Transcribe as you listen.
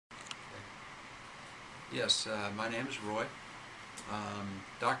Yes, my name is Roy.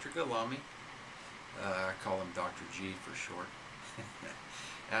 Dr. Gholami, I call him Dr. G for short,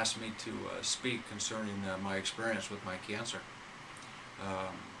 asked me to speak concerning my experience with my cancer.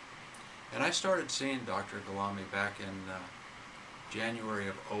 Um, and I started seeing Dr. Gholami back in January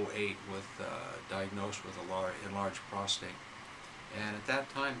of '08 with diagnosed with a enlarged prostate. And at that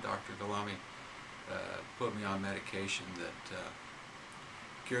time, Dr. Gholami put me on medication that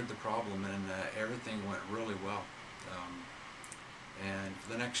cured the problem, and everything went really well. And for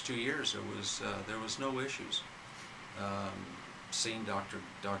the next 2 years, there was no issues. Seeing Dr.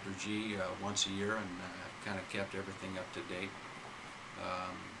 G once a year, and kind of kept everything up to date.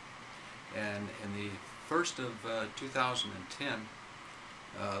 And in the first of 2010,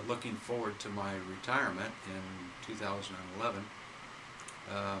 looking forward to my retirement in 2011,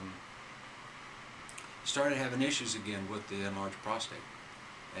 started having issues again with the enlarged prostate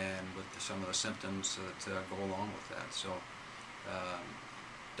and with some of the symptoms that go along with that. So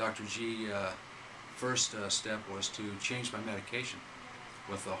Dr. G first step was to change my medication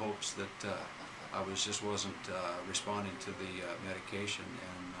with the hopes that I wasn't responding to the medication,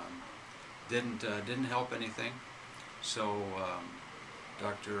 and didn't help anything. So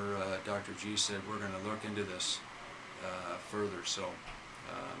Dr. G said, we're going to look into this further. So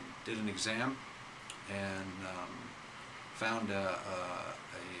did an exam and found a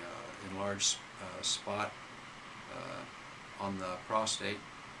enlarged spot on the prostate,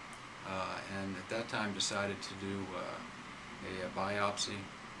 and at that time decided to do a biopsy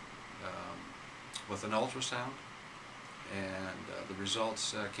with an ultrasound, and the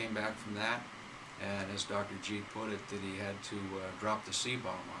results came back from that, and as Dr. G put it, that he had to drop the C-bomb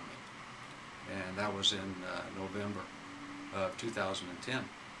on me, and that was in November of 2010.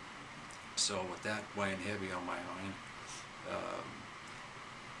 So with that weighing heavy on my mind,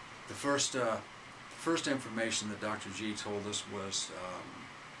 the first information that Dr. G told us was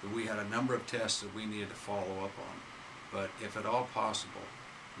that we had a number of tests that we needed to follow up on, but if at all possible,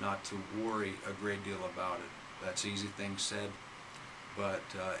 not to worry a great deal about it. That's easy things said, but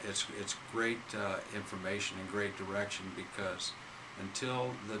it's great information and great direction, because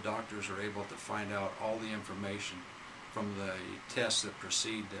until the doctors are able to find out all the information from the tests that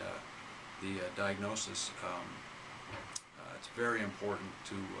precede the diagnosis, it's very important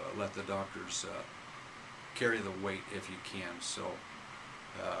to let the doctors carry the weight if you can. So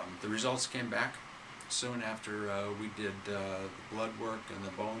the results came back soon after we did the blood work and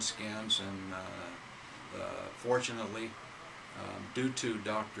the bone scans, and fortunately, due to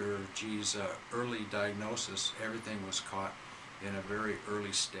Dr. G's early diagnosis, everything was caught in a very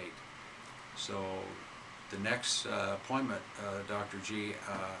early state. So the next appointment, Dr. G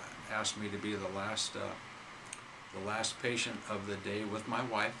asked me to be the last patient of the day with my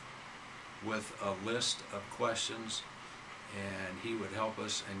wife, with a list of questions, and he would help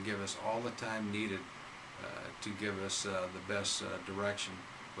us and give us all the time needed to give us the best direction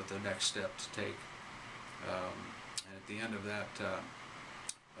with the next step to take. And at the end of that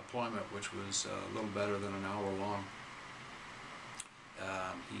appointment, which was a little better than an hour long,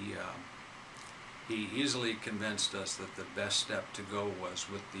 he easily convinced us that the best step to go was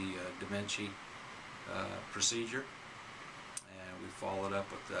with the Da Vinci procedure, and we followed up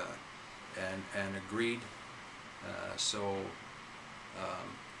with and agreed. So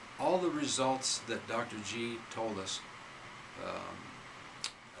all the results that Dr. G told us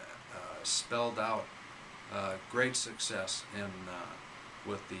spelled out great success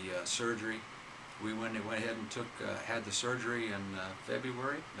with the surgery. We went ahead and had the surgery in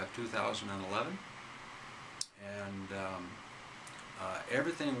February of 2011, and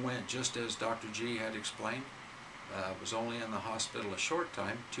everything went just as Dr. G had explained. Was only in the hospital a short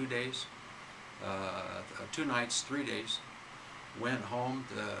time, 2 days, 2 nights, 3 days. Went home.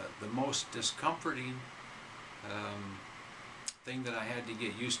 The most discomforting thing that I had to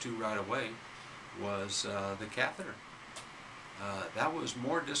get used to right away was the catheter. That was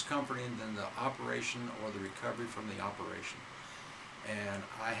more discomforting than the operation or the recovery from the operation. And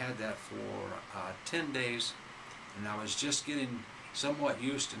I had that for 10 days, and I was just getting somewhat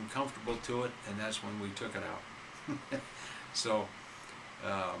used and comfortable to it, and that's when we took it out. So,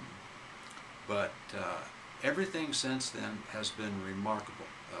 but everything since then has been remarkable.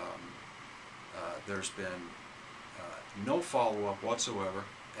 There's been no follow-up whatsoever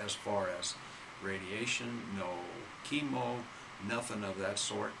as far as radiation, no chemo, nothing of that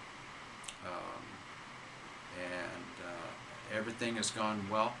sort. And everything has gone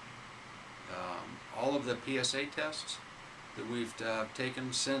well. All of the PSA tests that we've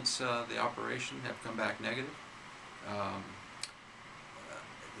taken since the operation have come back negative.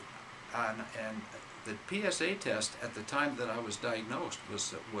 And the PSA test at the time that I was diagnosed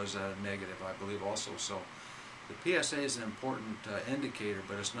was a negative, I believe, also. So the PSA is an important indicator,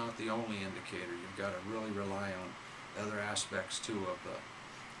 but it's not the only indicator. You've got to really rely on other aspects too of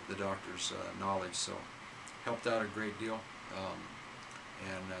the doctor's knowledge. So helped out a great deal,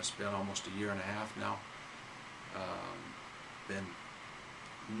 and it's been almost a year and a half now. Been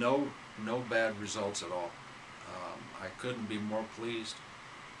no bad results at all. I couldn't be more pleased.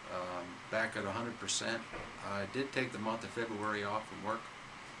 Back at 100%. I did take the month of February off from work.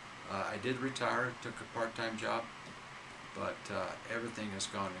 I did retire, took a part-time job, but everything has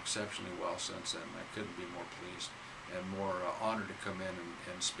gone exceptionally well since then. I couldn't be more pleased and more honored to come in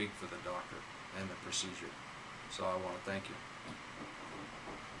and speak for the doctor and the procedure. So I want to thank you.